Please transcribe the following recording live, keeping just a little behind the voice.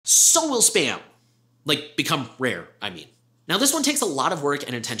so will spam. Like, become rare, I mean. Now, this one takes a lot of work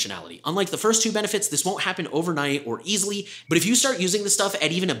and intentionality. Unlike the first two benefits, this won't happen overnight or easily, but if you start using this stuff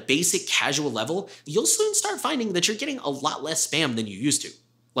at even a basic casual level, you'll soon start finding that you're getting a lot less spam than you used to.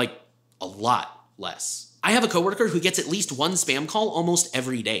 Like, a lot less. I have a coworker who gets at least one spam call almost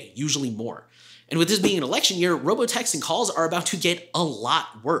every day, usually more. And with this being an election year, robo-texts and calls are about to get a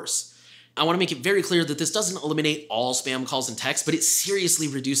lot worse. I want to make it very clear that this doesn't eliminate all spam calls and texts, but it seriously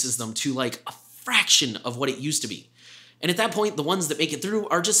reduces them to like a fraction of what it used to be. And at that point, the ones that make it through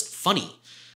are just funny.